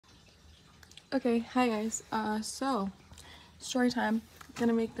Okay, hi guys. So story time. I'm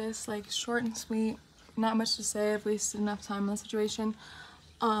gonna make this like short and sweet. Not much to say. I've wasted enough time on the situation.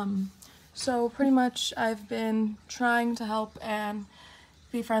 So pretty much I've been trying to help and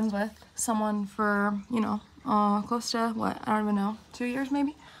be friends with someone for, close to what, I don't even know, 2 years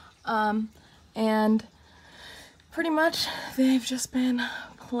maybe. And pretty much they've just been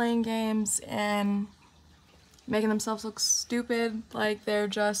playing games and making themselves look stupid. Like they're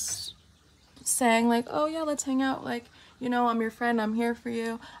just saying like, oh yeah, let's hang out, like, I'm your friend, I'm here for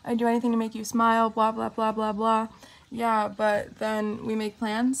you, I'd do anything to make you smile, blah blah blah blah blah. Yeah, but then we make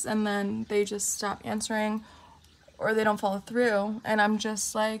plans and then they just stop answering or they don't follow through, and I'm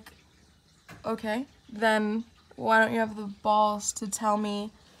just like, okay, then why don't you have the balls to tell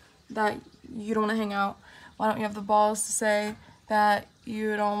me that you don't want to hang out? Why don't you have the balls to say that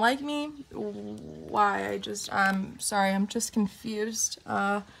you don't like me? Why? I'm sorry, I'm just confused.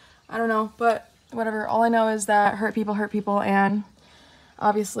 I don't know, but whatever. All I know is that hurt people, and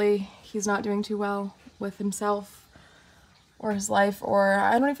obviously he's not doing too well with himself or his life, or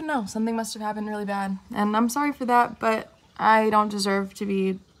I don't even know. Something must have happened really bad, and I'm sorry for that, but I don't deserve to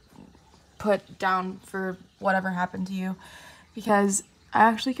be put down for whatever happened to you, because I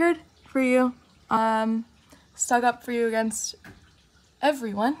actually cared for you, stuck up for you against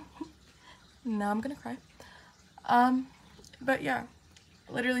everyone. Now I'm gonna cry. But yeah,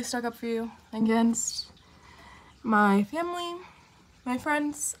 literally stuck up for you against my family, my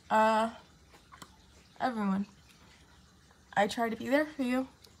friends, everyone. I try to be there for you,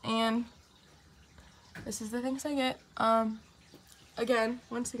 and this is the things I get.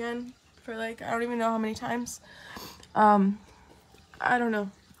 Once again, for like, I don't even know how many times. I don't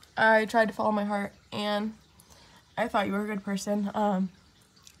know. I tried to follow my heart, and I thought you were a good person.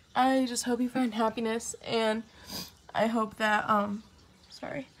 I just hope you find happiness, and I hope that, I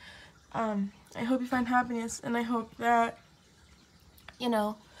hope you find happiness, and I hope that,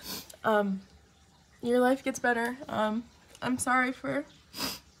 your life gets better. I'm sorry for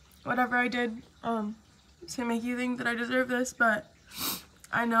whatever I did, to make you think that I deserve this, but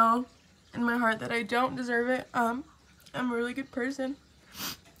I know in my heart that I don't deserve it. I'm a really good person,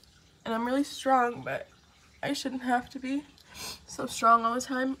 and I'm really strong, but I shouldn't have to be so strong all the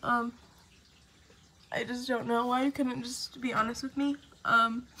time. I just don't know why you couldn't just be honest with me.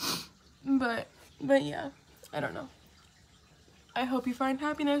 But yeah, I don't know. I hope you find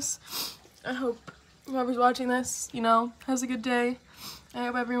happiness. I hope whoever's watching this, has a good day. I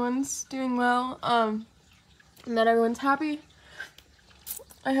hope everyone's doing well, and that everyone's happy.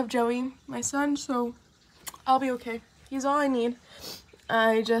 I have Joey, my son, so I'll be okay. He's all I need.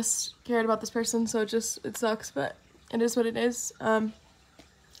 I just cared about this person, so it sucks, but it is what it is. I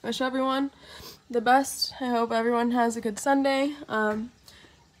wish everyone the best. I hope everyone has a good Sunday. I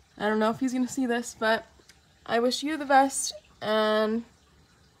don't know if he's gonna see this, but I wish you the best, and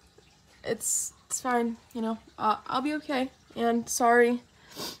it's fine, I'll be okay, and sorry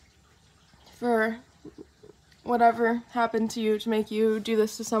for whatever happened to you to make you do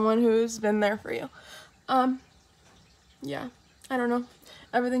this to someone who's been there for you. Yeah, I don't know.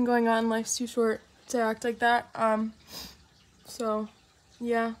 Everything going on in life's too short to act like that. So,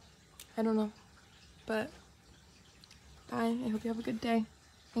 yeah, I don't know. But, bye. I hope you have a good day.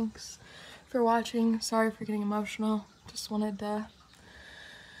 Thanks for watching. Sorry for getting emotional. Just wanted to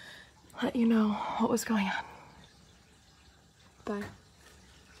let you know what was going on. Bye.